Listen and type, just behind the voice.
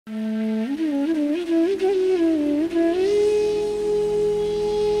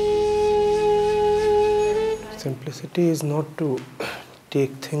Simplicity is not to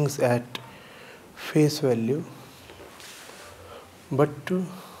take things at face value, but to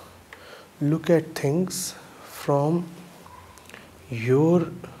look at things from your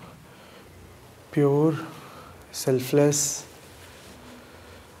pure, selfless,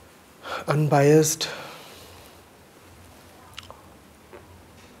 unbiased,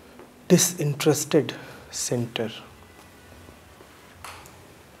 disinterested center.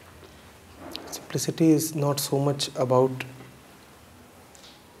 Simplicity is not so much about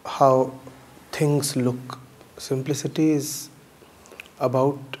how things look. Simplicity is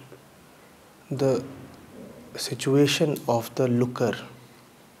about the situation of the looker,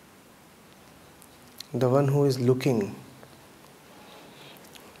 the one who is looking.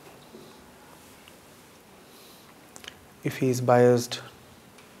 If he is biased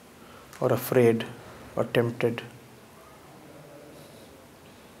or afraid or tempted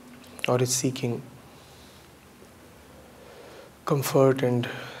or is seeking comfort and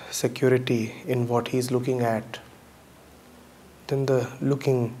security in what he is looking at, then the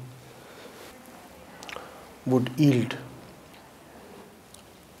looking would yield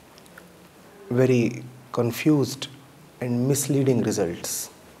very confused and misleading results.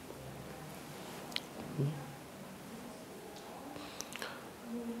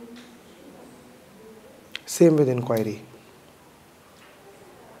 Same with inquiry.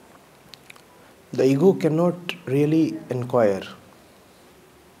 The ego cannot really inquire.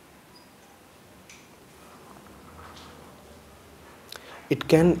 It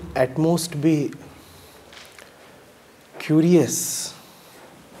can at most be curious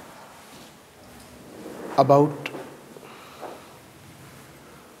about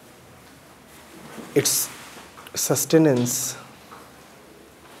its sustenance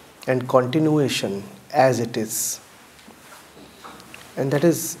and continuation as it is. And that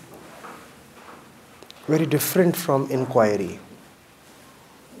is very different from inquiry.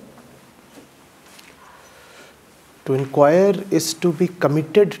 To inquire is to be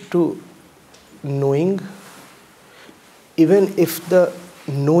committed to knowing, even if the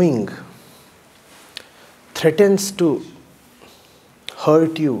knowing threatens to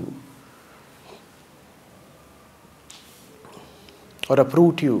hurt you or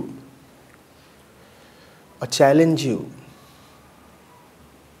uproot you or challenge you.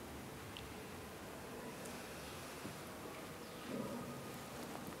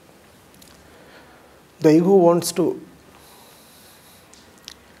 The ego wants to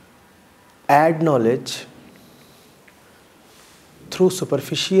add knowledge through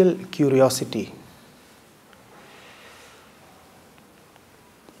superficial curiosity.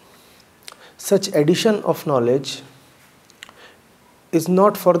 Such addition of knowledge is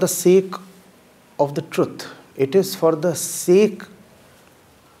not for the sake of the truth. It is for the sake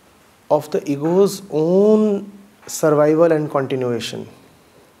of the ego's own survival and continuation.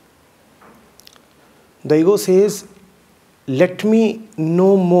 The ego says, let me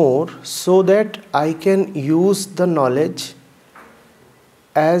know more so that I can use the knowledge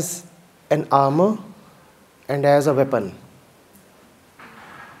as an armor and as a weapon.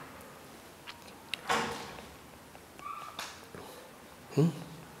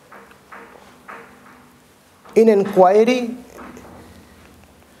 In inquiry,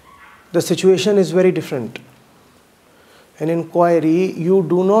 the situation is very different. In inquiry, you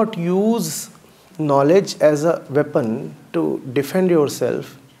do not use knowledge as a weapon to defend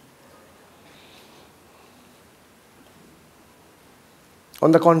yourself.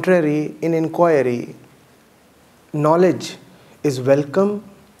 On the contrary, in inquiry, knowledge is welcome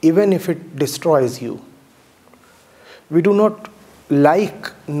even if it destroys you. We do not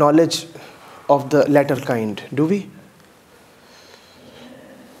like knowledge of the latter kind, do we?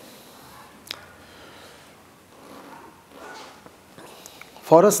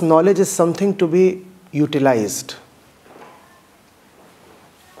 For us, knowledge is something to be utilized.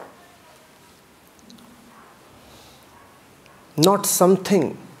 Not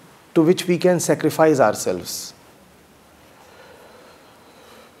something to which we can sacrifice ourselves.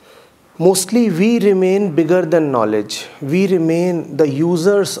 Mostly we remain bigger than knowledge. We remain the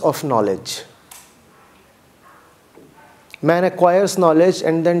users of knowledge. Man acquires knowledge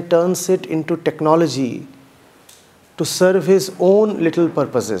and then turns it into technology to serve his own little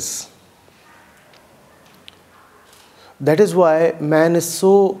purposes. That is why man is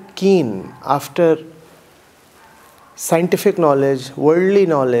so keen after scientific knowledge, worldly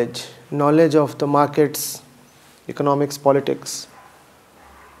knowledge, knowledge of the markets, economics, politics.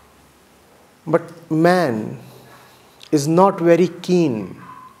 But man is not very keen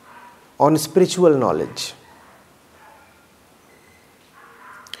on spiritual knowledge.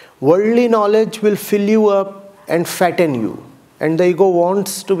 Worldly knowledge will fill you up and fatten you. And the ego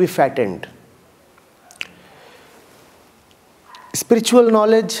wants to be fattened. Spiritual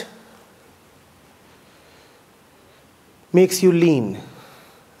knowledge makes you lean,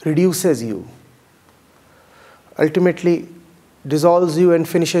 reduces you, ultimately dissolves you and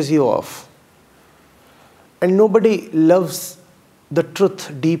finishes you off. And nobody loves the truth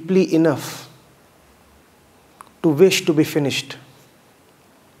deeply enough to wish to be finished.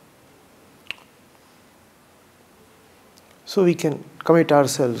 So we can commit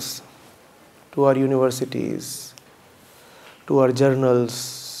ourselves to our universities, to our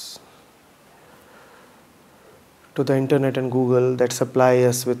journals, to the internet and Google that supply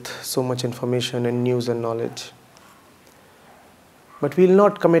us with so much information and news and knowledge. But we will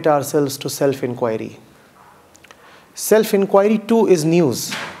not commit ourselves to self-enquiry. Self-enquiry too is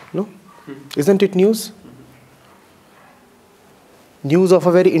news, no? Isn't it news? News of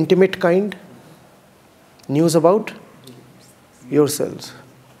a very intimate kind. News about yourselves.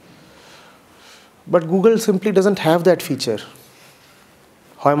 But Google simply doesn't have that feature.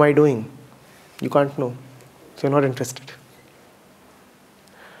 How am I doing? You can't know. So you're not interested.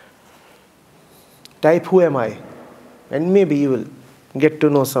 Type who am I? And maybe you will get to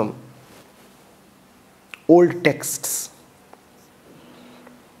know some old texts.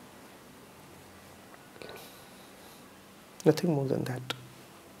 Nothing more than that.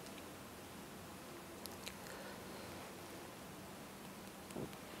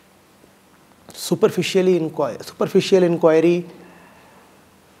 Superficial inquiry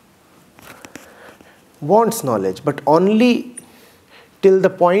wants knowledge, but only till the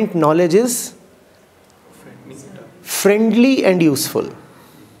point knowledge is friendly and useful.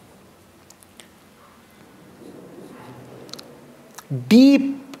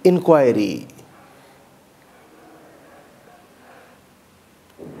 Deep inquiry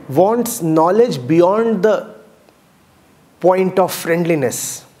wants knowledge beyond the point of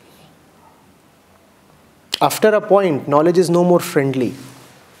friendliness. After a point, knowledge is no more friendly.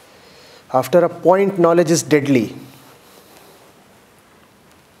 After a point, knowledge is deadly.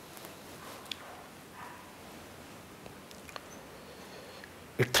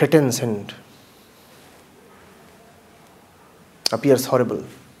 It threatens and appears horrible.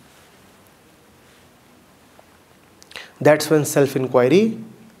 That's when self-inquiry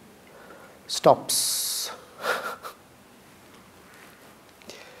stops.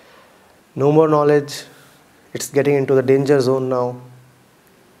 No more knowledge. It's getting into the danger zone now.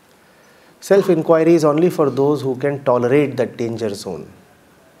 Self-inquiry is only for those who can tolerate that danger zone,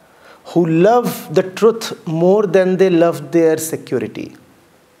 who love the truth more than they love their security.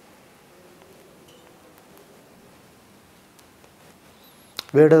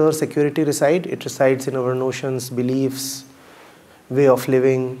 Where does our security reside? It resides in our notions, beliefs, way of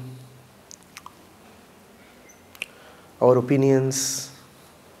living, our opinions,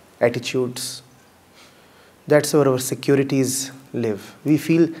 attitudes. That's where our securities live. We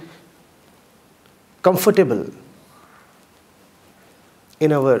feel comfortable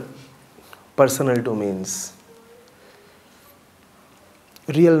in our personal domains.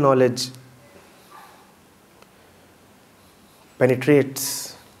 Real knowledge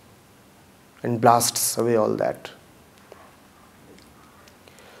penetrates and blasts away all that.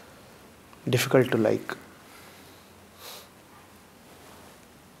 Difficult to like.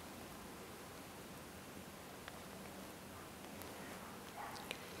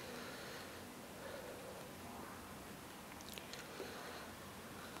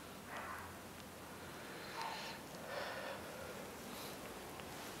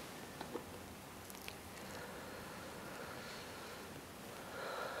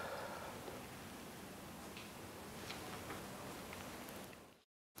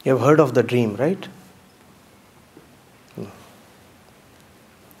 You have heard of the dream, right? No.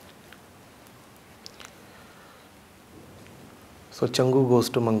 So Changu goes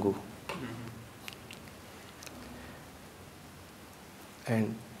to Mangu.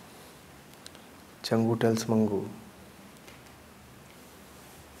 And Changu tells Mangu,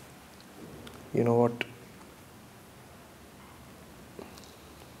 you know what?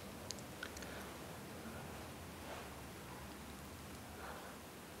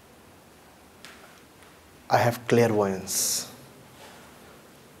 I have clairvoyance.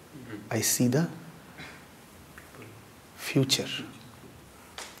 I see the future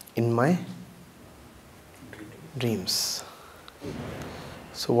in my dreams.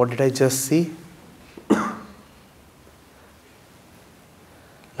 So what did I just see?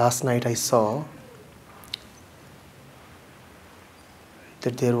 Last night I saw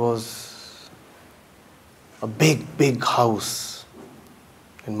that there was a big house.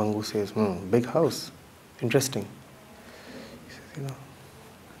 And Mangu says, big house. Interesting. You know,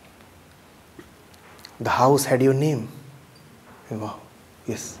 the house had your name. And wow,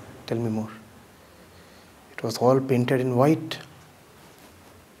 yes, tell me more. It was all painted in white.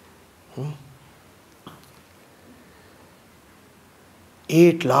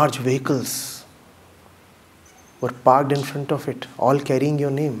 8 large vehicles were parked in front of it, all carrying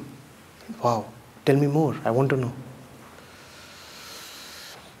your name. Wow, tell me more, I want to know.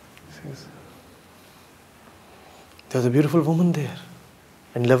 There was a beautiful woman there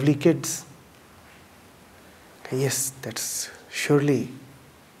and lovely kids. Yes, that's surely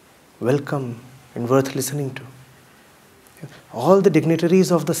welcome and worth listening to. All the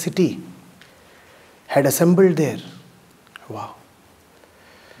dignitaries of the city had assembled there. Wow.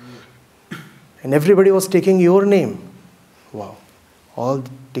 And everybody was taking your name. Wow. All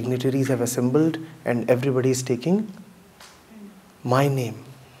the dignitaries have assembled and everybody is taking my name.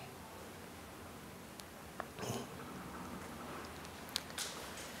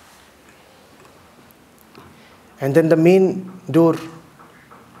 And then the main door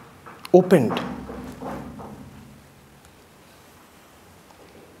opened.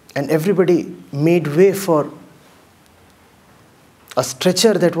 And everybody made way for a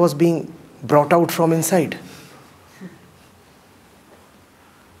stretcher that was being brought out from inside.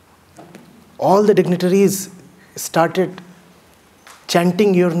 All the dignitaries started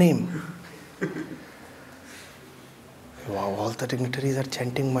chanting your name. Wow, all the dignitaries are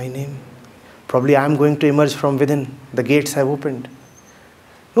chanting my name. Probably I am going to emerge from within. The gates have opened.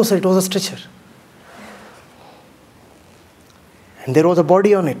 No, sir, it was a stretcher. And there was a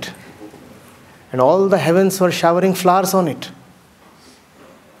body on it. And all the heavens were showering flowers on it.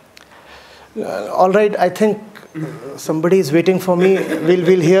 All right, I think somebody is waiting for me.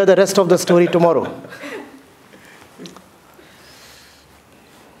 We'll hear the rest of the story tomorrow.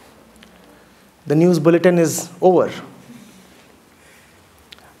 The news bulletin is over.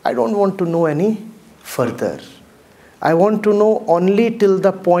 I don't want to know any further. I want to know only till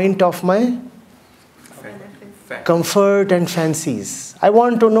the point of my comfort and fancies. I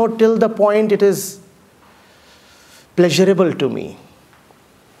want to know till the point it is pleasurable to me,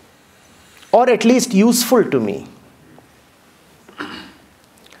 or at least useful to me.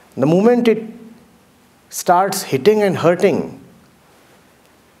 The moment it starts hitting and hurting,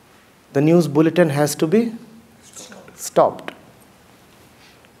 the news bulletin has to be stopped.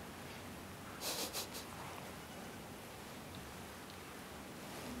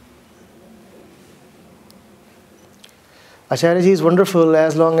 Acharya ji is wonderful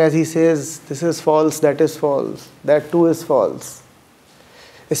as long as he says, this is false, that is false, that too is false.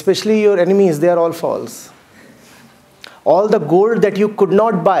 Especially your enemies, they are all false. All the gold that you could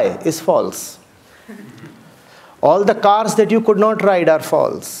not buy is false. All the cars that you could not ride are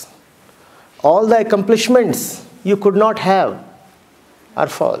false. All the accomplishments you could not have are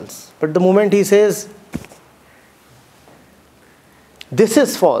false. But the moment he says, this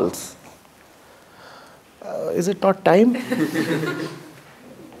is false, is it not time?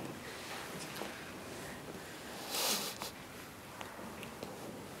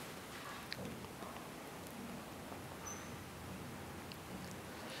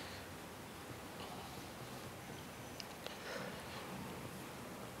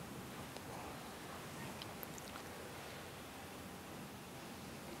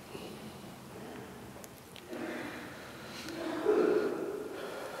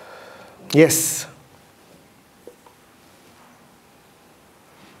 Yes.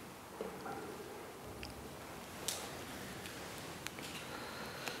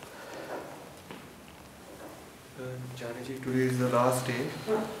 Janaji, today is the last day,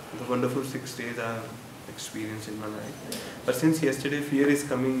 the wonderful 6 days I have experienced in my life. But since yesterday, fear is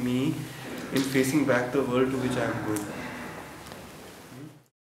coming me in facing back the world to which I am going.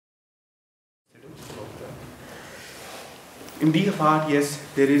 In deep heart, yes,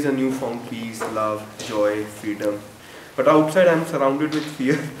 there is a newfound peace, love, joy, freedom. But outside I am surrounded with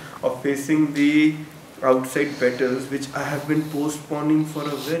fear of facing the outside battles which I have been postponing for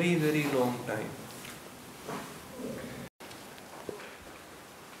a very, very long time.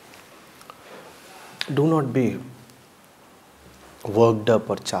 Do not be worked up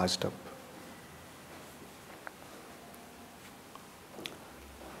or charged up.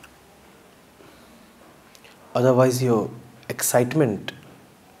 Otherwise, your excitement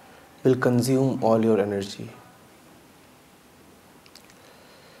will consume all your energy.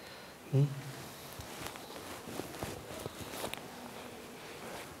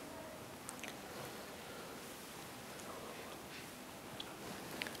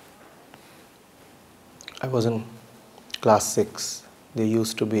 I was in class 6. There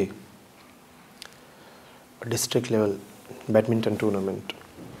used to be a district level badminton tournament.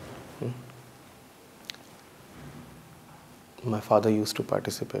 My father used to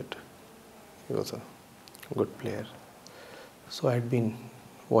participate. He was a good player. So I had been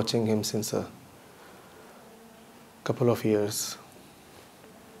watching him since a couple of years.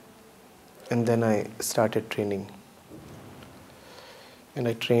 And then I started training. And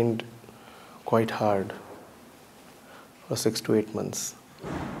I trained quite hard for 6 to 8 months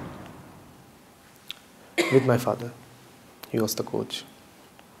with my father. He was the coach.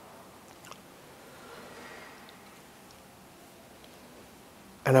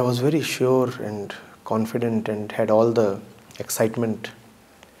 And I was very sure and confident and had all the excitement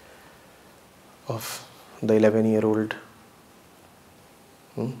of the 11-year-old.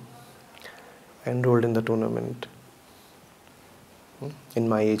 I enrolled in the tournament in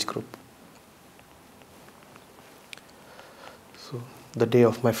my age group. So the day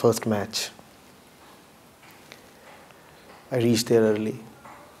of my first match, I reached there early.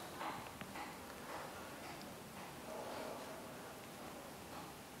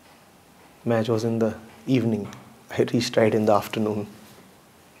 Match was in the evening. I reached right in the afternoon.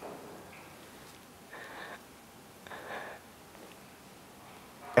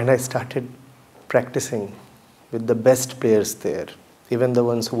 And I started practicing with the best players there, even the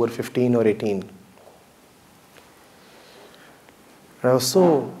ones who were 15 or 18. And I was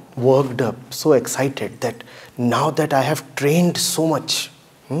so worked up, so excited that now that I have trained so much,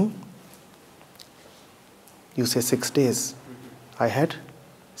 you say 6 days, I had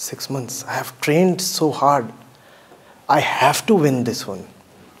 6 months. I have trained so hard. I have to win this one.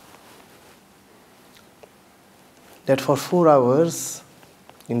 That for 4 hours,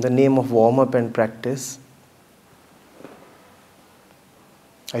 in the name of warm-up and practice,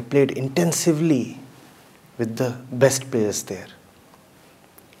 I played intensively with the best players there.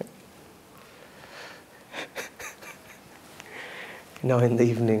 Now in the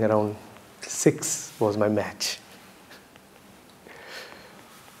evening around 6 was my match.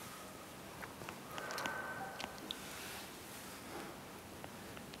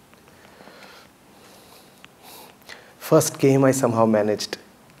 First game I somehow managed.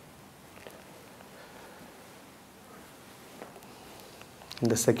 In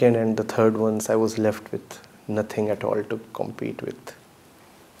the second and the third ones I was left with nothing at all to compete with.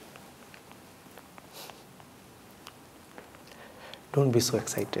 Don't be so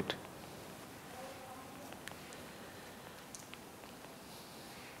excited.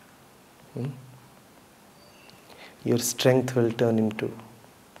 Your strength will turn into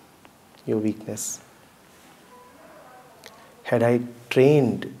your weakness. Had I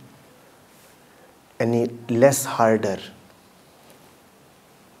trained any less harder,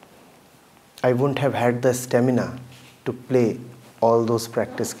 I wouldn't have had the stamina to play all those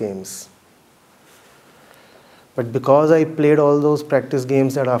practice games. But because I played all those practice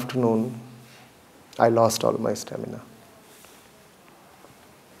games that afternoon, I lost all my stamina.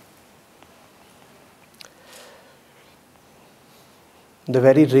 The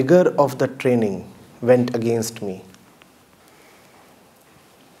very rigor of the training went against me.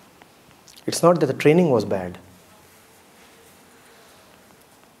 It's not that the training was bad.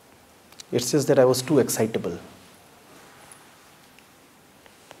 It's just that I was too excitable.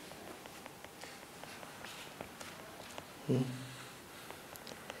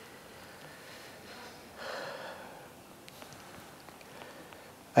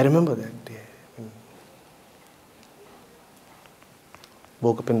 I remember that day.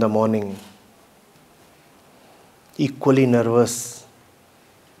 Woke up in the morning, equally nervous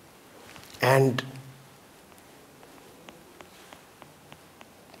and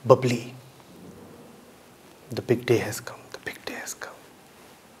bubbly. The big day has come. The big day has come.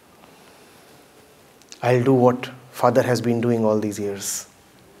 I'll do what Father has been doing all these years.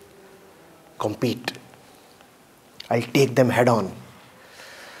 Compete. I'll take them head on.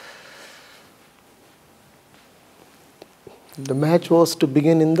 The match was to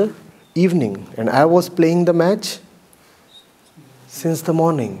begin in the evening, and I was playing the match since the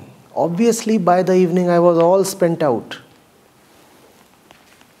morning. Obviously, by the evening, I was all spent out.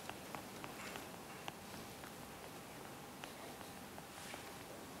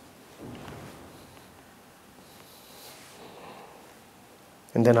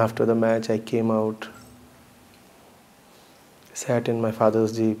 And then after the match, I came out, sat in my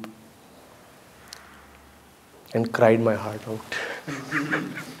father's jeep, and cried my heart out.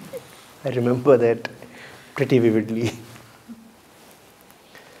 I remember that pretty vividly.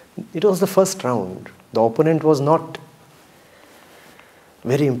 It was the first round. The opponent was not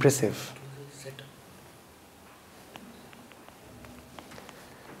very impressive.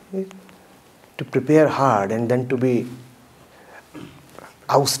 to prepare hard and then to be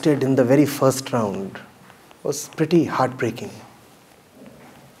ousted in the very first round was pretty heartbreaking.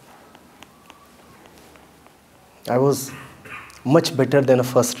 I was much better than a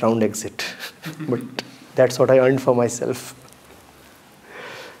first round exit, but that's what I earned for myself.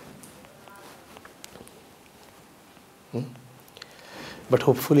 But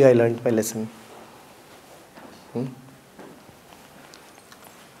hopefully I learned my lesson.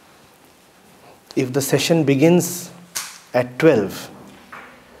 If the session begins at 12,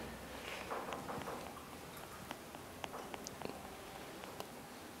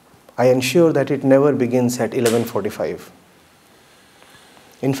 I ensure that it never begins at 11:45.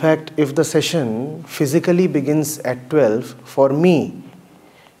 In fact, if the session physically begins at 12, for me,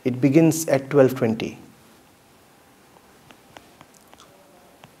 it begins at 12:20.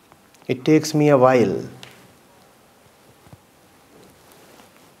 It takes me a while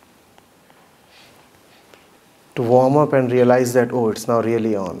to warm up and realize that, oh, it's now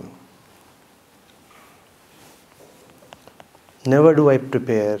really on. Never do I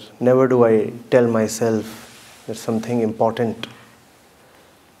prepare, never do I tell myself that something important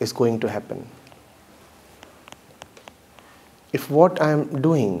is going to happen. If what I am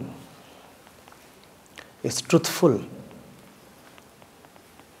doing is truthful,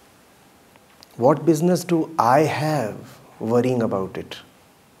 what business do I have worrying about it?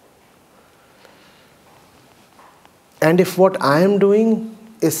 And if what I am doing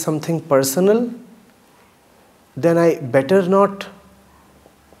is something personal, then I better not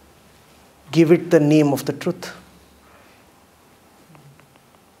give it the name of the truth.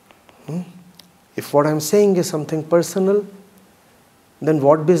 If what I'm saying is something personal, then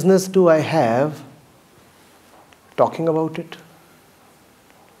what business do I have talking about it?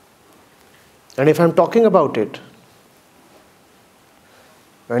 And if I'm talking about it,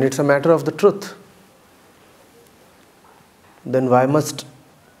 and it's a matter of the truth, then why must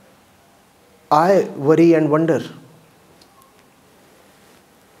I worry and wonder?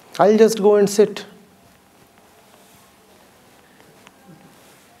 I'll just go and sit.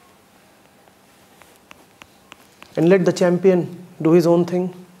 And let the champion do his own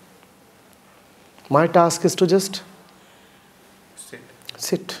thing. My task is to just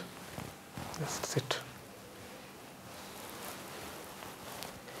sit. Just sit.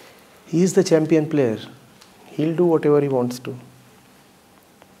 He is the champion player. He'll do whatever he wants to.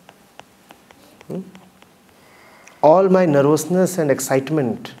 All my nervousness and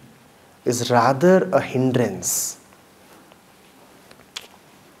excitement is rather a hindrance.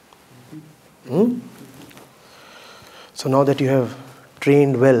 So now that you have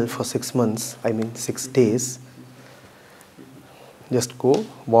trained well for 6 months, 6 days, just go,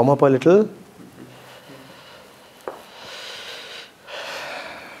 warm up a little.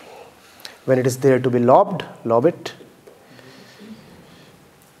 When it is there to be lobbed, lob it.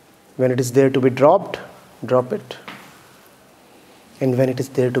 When it is there to be dropped, drop it. And when it is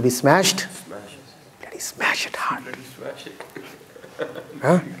there to be smashed, let it smash it hard.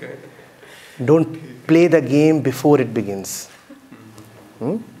 Huh? Don't play the game before it begins.